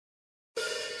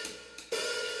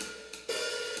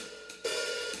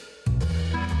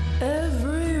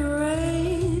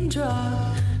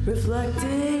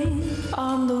reflecting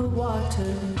on the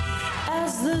water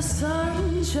as the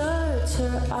sun shuts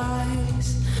her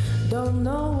eyes. Don't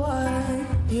know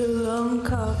what you'll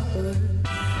uncover.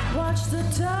 Watch the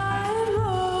tide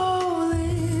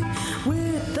rolling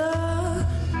with the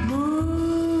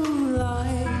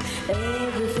moonlight.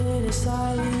 Everything is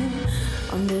silent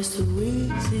on this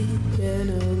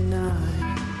Louisiana night.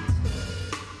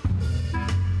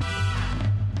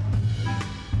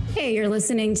 Hey, you're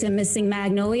listening to Missing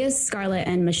Magnolias. Scarlett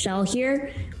and Michelle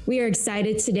here. We are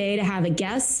excited today to have a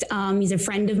guest. He's a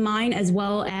friend of mine as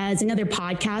well as another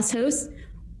podcast host.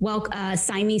 Welcome,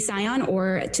 Saimi Sion,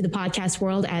 or to the podcast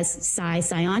world as Sai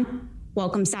Sion.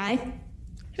 Welcome, Sai.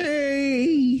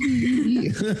 Hey!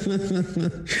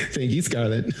 Thank you,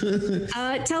 Scarlett.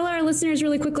 Tell our listeners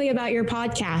really quickly about your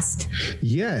podcast.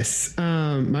 Yes.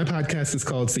 My podcast is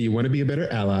called So You Want to Be a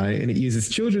Better Ally, and it uses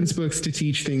children's books to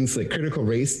teach things like critical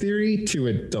race theory to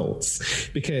adults.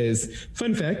 Because,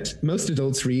 fun fact, most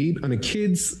adults read on a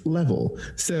kid's level.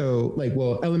 So,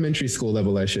 elementary school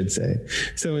level, I should say.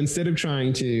 So instead of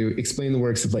trying to explain the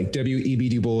works of W.E.B.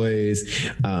 Du Bois,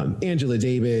 Angela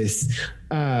Davis,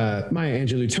 Maya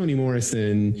Angelou, Toni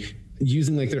Morrison,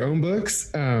 using their own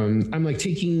books, I'm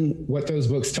taking what those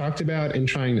books talked about and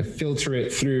trying to filter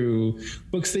it through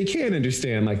books they can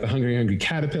understand, like The Hungry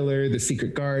Caterpillar, The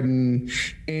Secret Garden,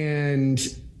 and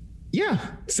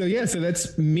so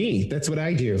that's me. That's what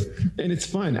I do. And it's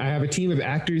fun. I have a team of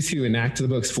actors who enact the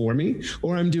books for me,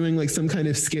 or I'm doing some kind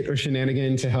of skit or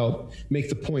shenanigan to help make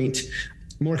the point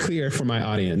more clear for my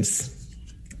audience.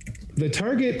 The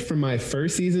target for my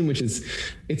first season,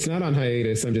 it's not on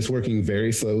hiatus, I'm just working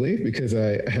very slowly because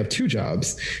I have two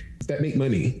jobs that make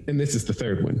money, and this is the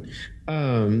third one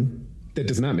that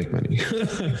does not make money.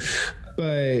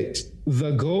 But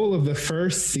the goal of the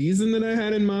first season that I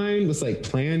had in mind was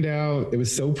planned out. It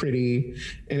was so pretty,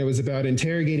 and it was about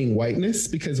interrogating whiteness,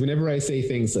 because whenever I say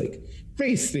things like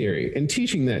race theory and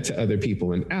teaching that to other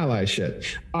people and allyship,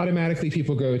 automatically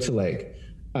people go to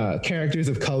characters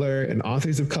of color and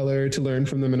authors of color to learn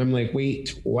from them. And I'm like,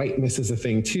 wait, whiteness is a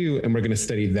thing too, and we're going to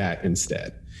study that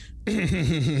instead.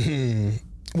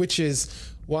 Which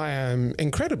is why I'm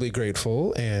incredibly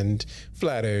grateful and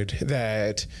flattered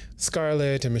that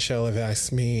Scarlett and Michelle have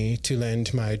asked me to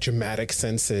lend my dramatic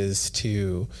senses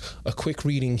to a quick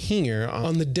reading here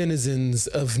on the denizens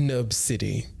of Nub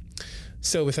City.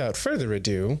 So without further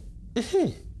ado,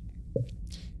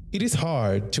 it is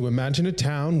hard to imagine a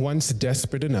town once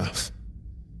desperate enough.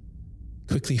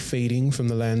 Quickly fading from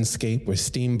the landscape were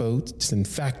steamboats and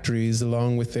factories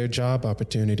along with their job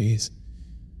opportunities.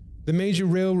 The major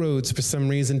railroads, for some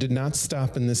reason, did not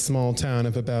stop in this small town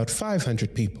of about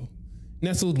 500 people,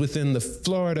 nestled within the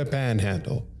Florida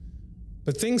Panhandle.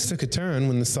 But things took a turn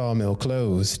when the sawmill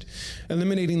closed,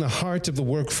 eliminating the heart of the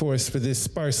workforce for this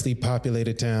sparsely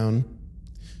populated town.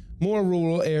 More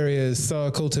rural areas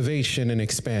saw cultivation and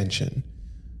expansion.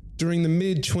 During the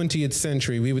mid-20th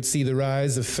century, we would see the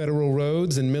rise of federal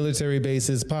roads and military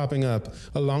bases popping up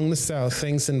along the South,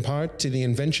 thanks in part to the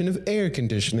invention of air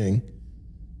conditioning.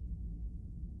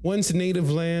 Once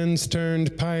native lands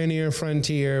turned pioneer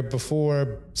frontier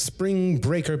before spring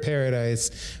breaker paradise,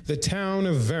 the town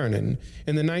of Vernon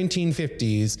in the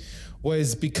 1950s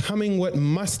was becoming what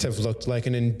must have looked like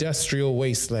an industrial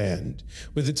wasteland,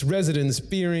 with its residents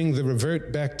fearing the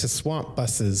revert back to swamp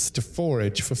buses to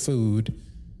forage for food.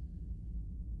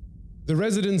 The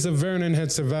residents of Vernon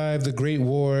had survived the Great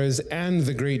Wars and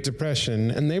the Great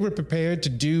Depression, and they were prepared to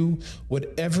do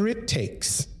whatever it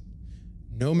takes,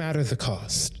 no matter the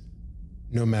cost,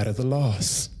 no matter the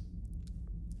loss.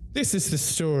 This is the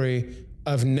story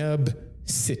of Nub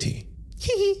City.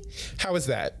 How is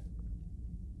that?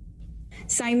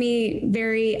 Saimi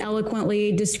very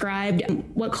eloquently described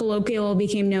what colloquially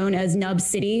became known as Nub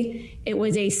City. It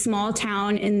was a small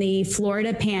town in the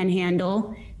Florida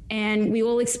Panhandle, and we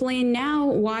will explain now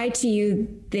why to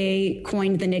you they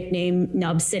coined the nickname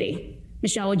Nub City.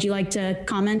 Michelle, would you like to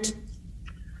comment?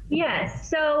 Yes,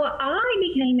 so I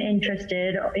became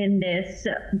interested in this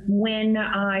when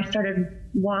I started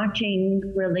watching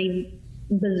really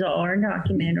bizarre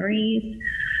documentaries,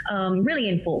 really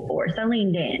in full force. I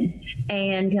leaned in,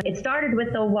 and it started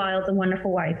with The Wild and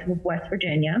Wonderful Life of West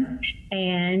Virginia,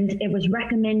 and it was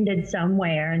recommended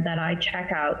somewhere that I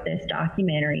check out this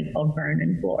documentary called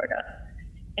Vernon, Florida.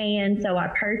 And so I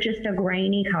purchased a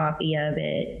grainy copy of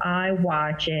it. I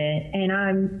watch it, and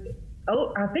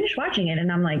I finished watching it,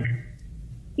 and I'm like,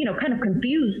 kind of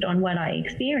confused on what I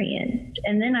experienced.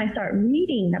 And then I start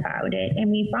reading about it, and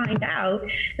we find out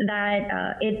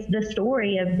that it's the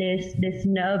story of this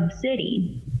Nub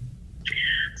City.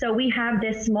 So we have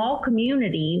this small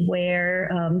community where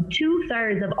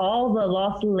 2/3 of all the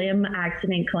lost limb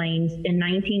accident claims in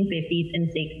 1950s and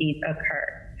 60s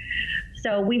occurred.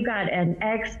 So we've got an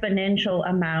exponential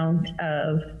amount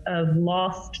of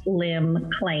lost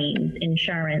limb claims,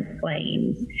 insurance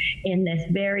claims, in this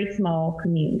very small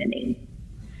community.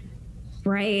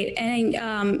 Right. And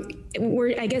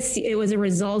I guess it was a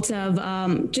result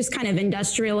of just kind of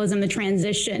industrialism, the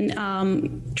transition,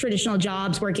 traditional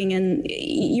jobs working in,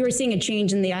 you were seeing a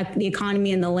change in the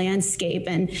economy and the landscape.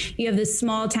 And you have this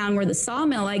small town where the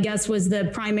sawmill, I guess, was the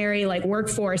primary like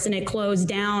workforce, and it closed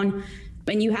down.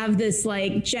 And you have this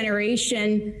like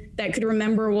generation that could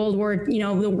remember World War,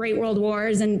 the Great World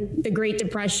Wars and the Great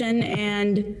Depression.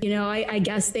 And, I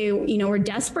guess they, were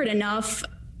desperate enough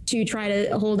to try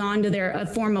to hold on to a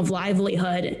form of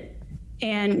livelihood.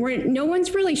 And no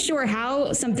one's really sure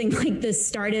how something like this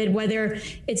started, whether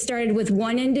it started with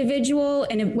one individual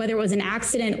and whether it was an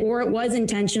accident or it was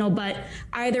intentional. But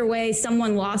either way,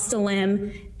 someone lost a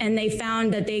limb and they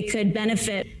found that they could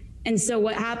benefit. And so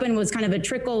what happened was kind of a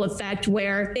trickle effect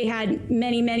where they had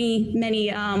many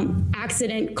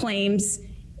accident claims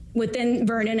within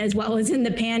Vernon as well as in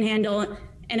the Panhandle.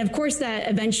 And of course, that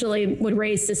eventually would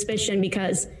raise suspicion,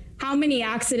 because how many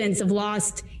accidents of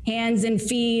lost hands and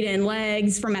feet and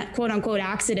legs from quote unquote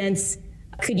accidents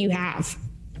could you have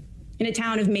in a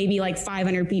town of maybe like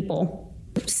 500 people?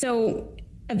 So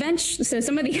eventually,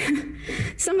 some of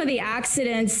the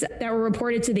accidents that were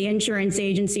reported to the insurance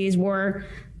agencies were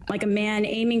like a man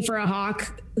aiming for a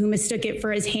hawk who mistook it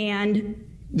for his hand,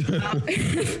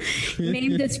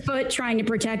 named his foot trying to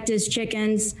protect his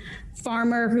chickens,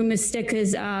 farmer who mistook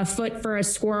his foot for a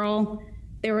squirrel.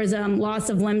 There was loss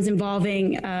of limbs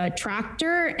involving a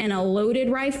tractor and a loaded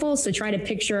rifle. So try to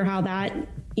picture how that,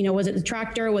 was it the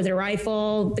tractor? Was it a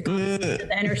rifle? The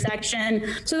intersection.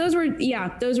 So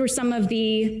those were some of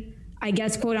the, I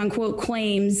guess, quote unquote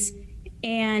claims.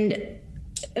 And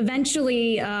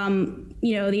eventually,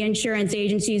 the insurance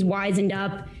agencies wisened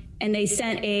up and they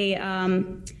sent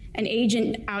an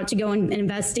agent out to go and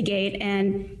investigate.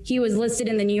 And he was listed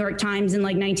in the New York Times in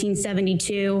like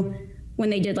 1972 when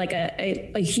they did like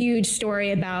a huge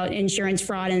story about insurance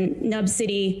fraud, and Nub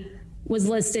City was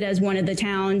listed as one of the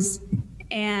towns.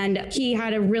 And he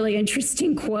had a really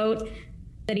interesting quote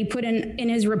that he put in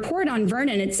his report on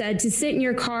Vernon. It said, "To sit in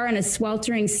your car on a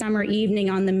sweltering summer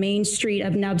evening on the main street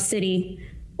of Nub City,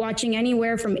 watching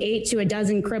anywhere from 8 to a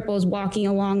dozen cripples walking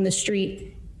along the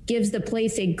street, gives the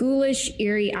place a ghoulish,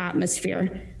 eerie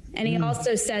atmosphere." And he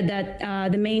also said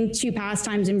that the main two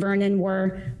pastimes in Vernon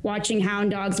were watching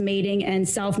hound dogs mating and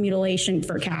self-mutilation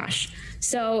for cash.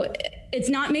 So it's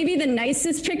not maybe the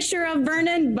nicest picture of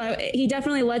Vernon, but he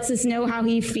definitely lets us know how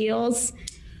he feels.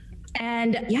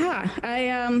 And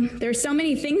there's so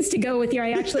many things to go with here.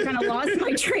 I actually kind of lost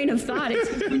my train of thought.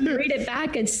 When you read it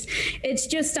back, it's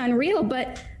just unreal.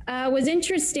 But was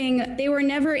interesting. They were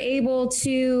never able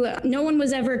to, no one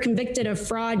was ever convicted of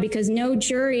fraud because no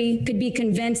jury could be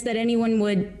convinced that anyone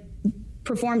would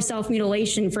perform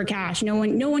self-mutilation for cash. No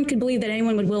one could believe that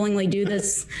anyone would willingly do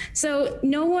this. So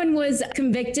no one was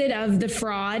convicted of the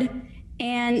fraud.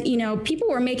 And, people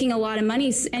were making a lot of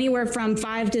money, anywhere from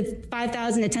 $5,000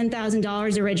 to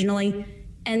 $10,000 originally.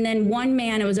 And then one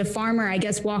man, it was a farmer, I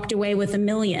guess, walked away with $1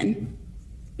 million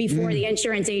before the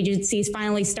insurance agencies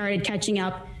finally started catching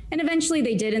up. And eventually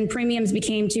they did, and premiums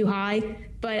became too high.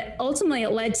 But ultimately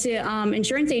it led to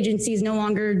insurance agencies no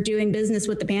longer doing business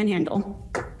with the Panhandle.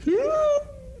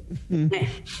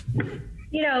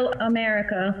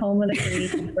 America, home of the free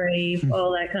and brave,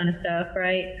 all that kind of stuff,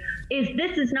 right?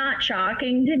 This is not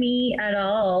shocking to me at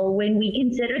all when we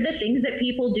consider the things that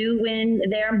people do when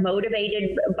they're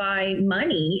motivated by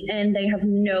money and they have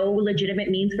no legitimate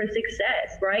means for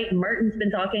success, right? Merton's been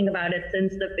talking about it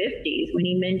since the 50s when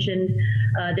he mentioned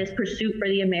this pursuit for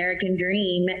the American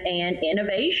dream and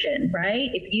innovation, right?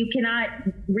 If you cannot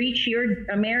reach your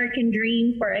American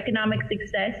dream for economic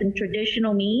success in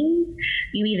traditional means,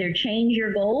 you either change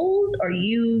your goals or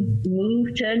you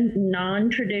move to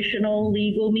non-traditional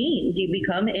legal means. You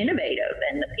become innovative,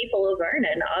 and the people of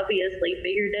Vernon obviously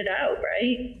figured it out,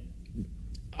 right?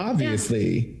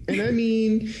 Obviously. Yeah. And I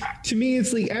mean, to me,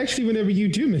 it's like, actually, whenever you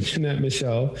do mention that,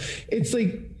 Michelle, it's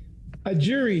like a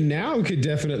jury now could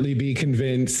definitely be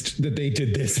convinced that they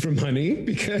did this for money,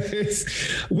 because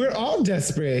we're all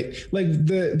desperate. Like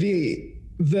the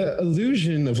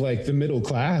illusion of like the middle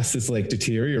class is like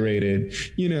deteriorated,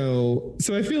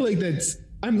 so I feel like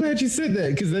I'm glad you said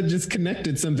that, because that just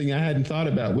connected something I hadn't thought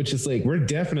about, which is like, we're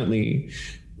definitely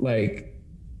like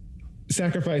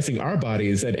sacrificing our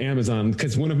bodies at Amazon,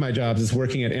 because one of my jobs is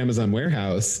working at Amazon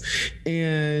warehouse.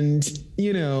 And,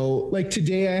 you know, like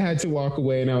today I had to walk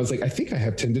away and I was like, I think I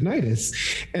have tendinitis.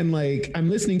 And like, I'm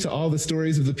listening to all the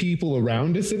stories of the people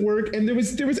around us at work. And there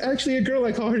was actually a girl,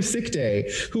 I call her Sick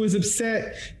Day, who was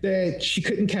upset that she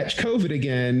couldn't catch COVID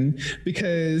again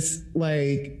because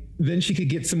like, then she could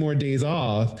get some more days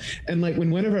off. And like when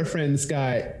one of our friends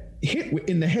got hit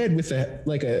in the head with a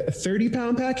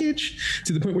 30-pound package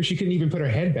to the point where she couldn't even put her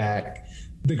head back,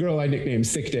 the girl I nicknamed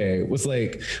Sick Day was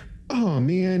like, oh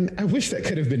man, I wish that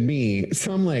could have been me.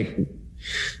 So I'm like,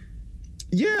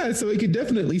 yeah, so I could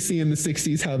definitely see in the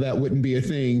 60s how that wouldn't be a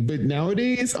thing. But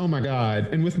nowadays, oh my God.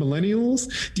 And with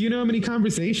millennials, do you know how many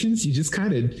conversations you just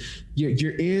kind of,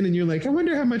 you're in and you're like, I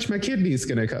wonder how much my kidney is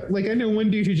going to cost. Like I know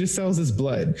one dude who just sells his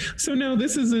blood. So no,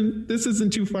 this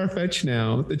isn't too far-fetched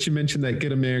now that you mentioned that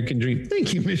good American dream.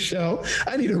 Thank you, Michelle.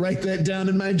 I need to write that down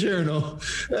in my journal.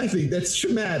 I think that's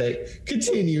traumatic.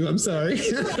 Continue. I'm sorry.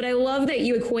 But I love that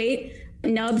you equate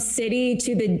Nub City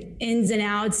to the ins and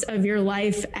outs of your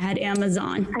life at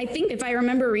Amazon. I think if I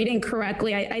remember reading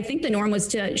correctly, I think the norm was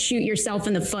to shoot yourself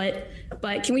in the foot.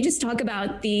 But can we just talk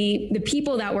about the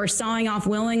people that were sawing off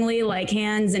willingly, like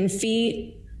hands and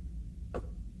feet?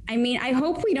 I mean, I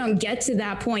hope we don't get to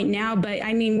that point now, but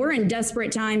I mean, we're in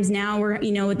desperate times now. We're,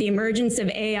 you know, with the emergence of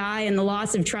AI and the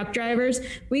loss of truck drivers,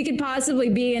 we could possibly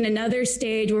be in another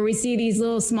stage where we see these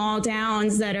little small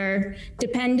towns that are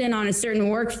dependent on a certain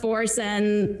workforce,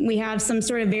 and we have some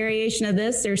sort of variation of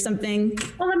this or something.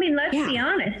 Well, I mean, let's be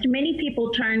honest. Many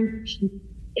people turn,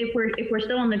 if we're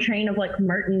still on the train of like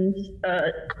Merton's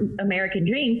American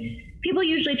Dream, people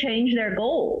usually change their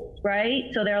goals, right?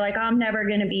 So they're like, I'm never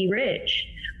going to be rich.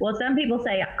 Well, some people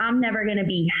say, I'm never going to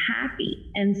be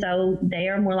happy. And so they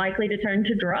are more likely to turn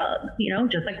to drugs, you know,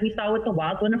 just like we saw with the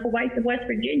Wild Wonderful Whites of West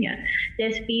Virginia.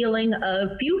 This feeling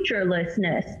of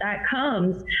futurelessness that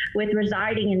comes with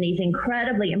residing in these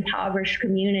incredibly impoverished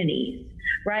communities,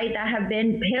 right, that have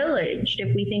been pillaged.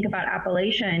 If we think about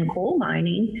Appalachia and coal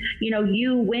mining, you know,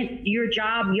 you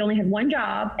only had one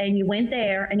job and you went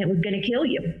there and it was going to kill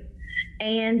you.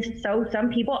 And so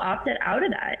some people opted out of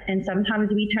that. And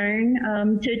sometimes we turn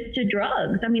to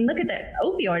drugs. I mean, look at that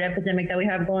opioid epidemic that we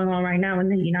have going on right now in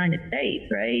the United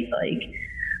States, right? Like,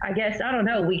 I guess, I don't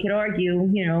know, we could argue,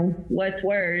 you know, what's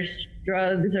worse,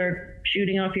 drugs or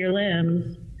shooting off your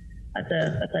limbs. That's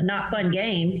a not fun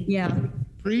game. Yeah.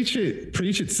 Preach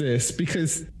it, sis,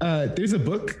 because there's a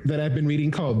book that I've been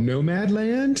reading called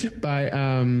Nomadland by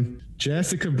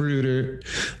Jessica Bruder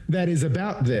that is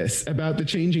about the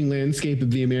changing landscape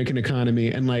of the American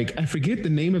economy. And like, I forget the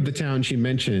name of the town she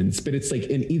mentions, but it's like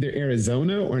in either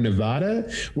Arizona or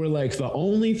Nevada, where like the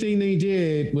only thing they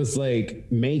did was like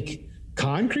make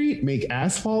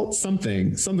asphalt,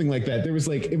 something like that. It was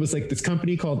like this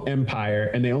company called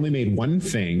Empire, and they only made one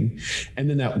thing, and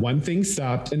then that one thing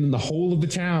stopped, and then the whole of the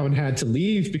town had to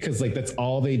leave because like that's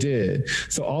all they did.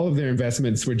 So all of their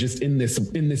investments were just in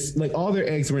this like all their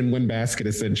eggs were in one basket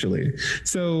essentially.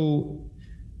 So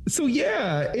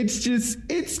yeah,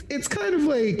 it's kind of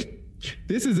like,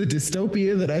 this is a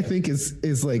dystopia that I think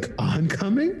is like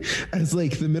oncoming as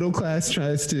like the middle class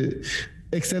tries to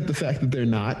accept the fact that they're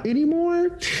not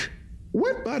anymore.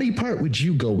 What body part would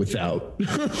you go without?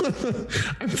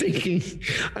 I'm thinking,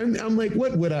 I'm like,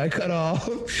 what would I cut off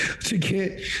to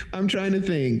get? I'm trying to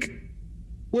think.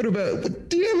 What about,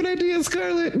 do you have an idea,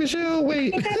 Scarlett? Michelle,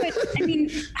 wait. I mean,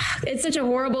 it's such a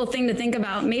horrible thing to think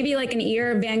about. Maybe like an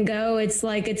ear of Van Gogh. It's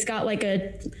like, it's got like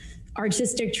a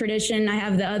artistic tradition. I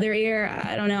have the other ear.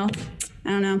 I don't know.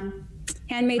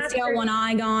 Handmaid's Tale, one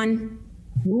eye gone.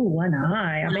 Ooh, one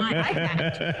eye. I'm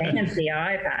fancy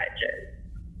eye patches.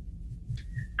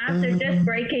 After just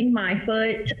breaking my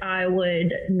foot, I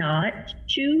would not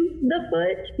choose the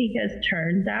foot because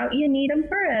turns out you need them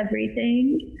for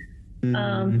everything.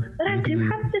 But I do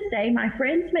have to say, my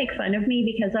friends make fun of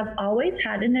me because I've always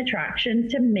had an attraction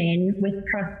to men with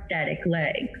prosthetic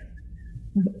legs.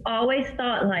 Always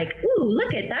thought like, ooh,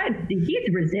 look at that.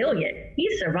 He's resilient.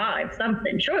 He survived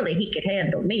something. Surely he could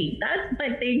handle me. That's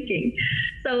my thinking.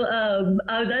 So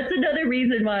that's another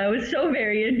reason why I was so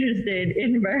very interested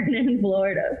in Vernon,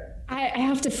 Florida. I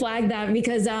have to flag that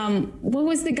because what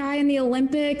was the guy in the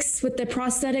Olympics with the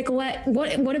prosthetic leg?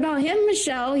 What about him,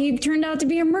 Michelle? He turned out to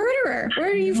be a murderer.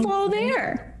 Where do you fall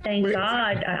there? Thank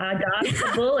God I dodged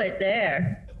the bullet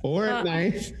there. Or a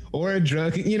knife, or a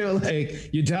drug, you know,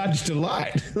 like you dodged a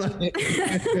lot.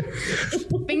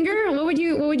 Finger? What would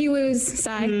you lose,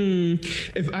 Sai?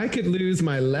 If I could lose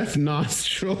my left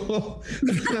nostril,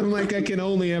 I'm like, I can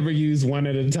only ever use one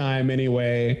at a time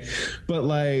anyway. But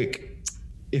like,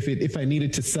 if I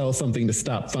needed to sell something to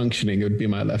stop functioning, it would be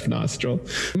my left nostril.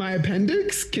 My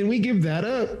appendix, can we give that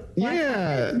up?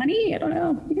 Yeah. Money? I don't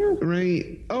know. Yeah.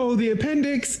 Right. Oh, the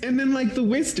appendix, and then like the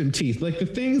wisdom teeth, like the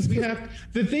things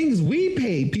we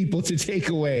pay people to take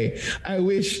away. I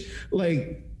wish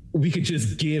like we could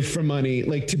just give for money,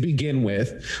 like to begin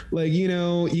with. Like, you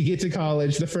know, you get to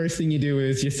college, the first thing you do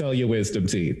is you sell your wisdom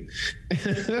teeth.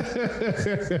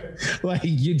 Like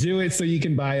you do it so you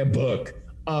can buy a book.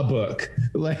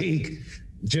 Like,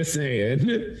 just saying.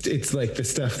 It's like the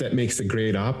stuff that makes a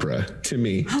great opera to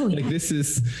me. Oh, yeah. Like this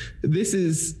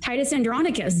is Titus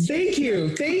Andronicus. Thank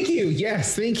you.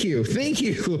 Yes, thank you.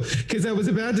 Because I was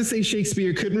about to say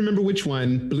Shakespeare, couldn't remember which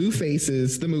one. Blue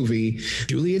Faces, the movie.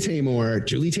 Julie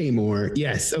Taymor.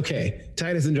 Yes, okay.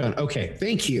 Titus Andronicus. Okay,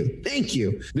 thank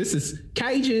you. This is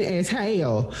Cajun as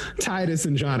hell. Titus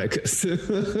Andronicus.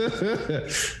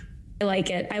 I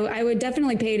like it. I would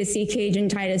definitely pay to see Cajun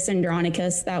Titus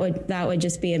Andronicus. That would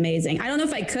just be amazing. I don't know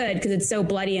if I could because it's so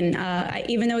bloody, and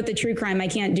even though with the true crime I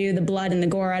can't do the blood and the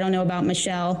gore. I don't know about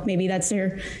Michelle. Maybe that's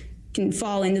her, can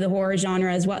fall into the horror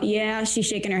genre as well. Yeah, she's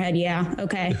shaking her head. Yeah,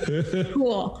 okay,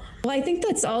 cool. Well, I think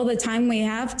that's all the time we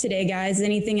have today, guys.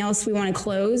 Anything else we want to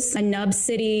close? A Nub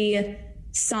City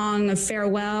song of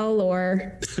farewell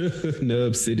or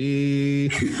Nub City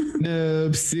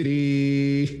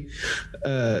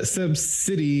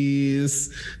subsidies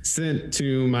sent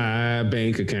to my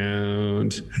bank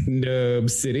account. Nub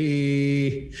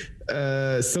City,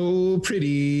 so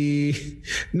pretty,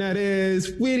 not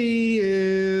as witty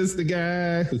as the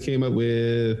guy who came up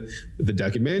with the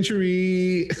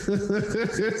documentary.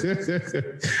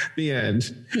 The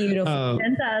end. Beautiful.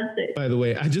 Fantastic. By the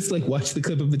way, I just like watched the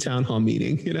clip of the town hall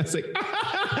meeting, and I was like,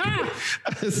 I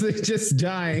was like just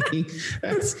dying.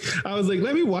 I was like,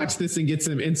 let me watch this and get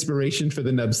some inspiration for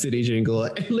the Nub City jingle.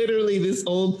 And literally this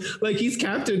old, like he's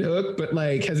Captain Hook, but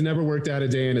like has never worked out a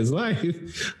day in his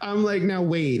life. I'm like, now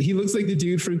wait, he looks like the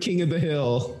dude from King of the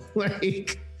Hill.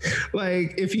 Like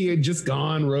if he had just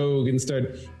gone rogue and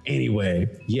started. Anyway,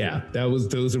 yeah,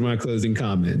 those are my closing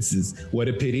comments. Is what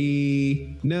a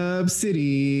pity, Nub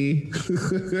City.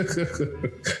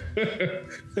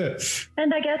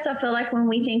 And I guess I feel like when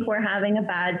we think we're having a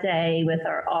bad day with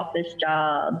our office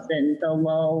jobs and the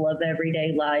lull of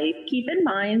everyday life, keep in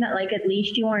mind that like at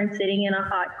least you aren't sitting in a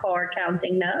hot car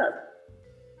counting nubs.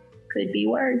 Could be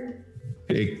worse.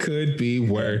 It could be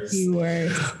worse.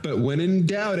 But when in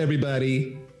doubt,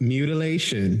 everybody,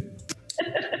 mutilation.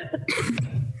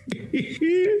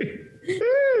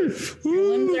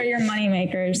 Limbs are your money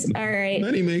makers. All right.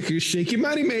 Money makers, shake your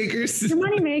money makers. Your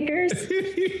money makers.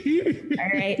 All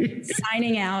right.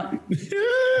 Signing out.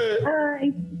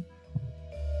 Bye.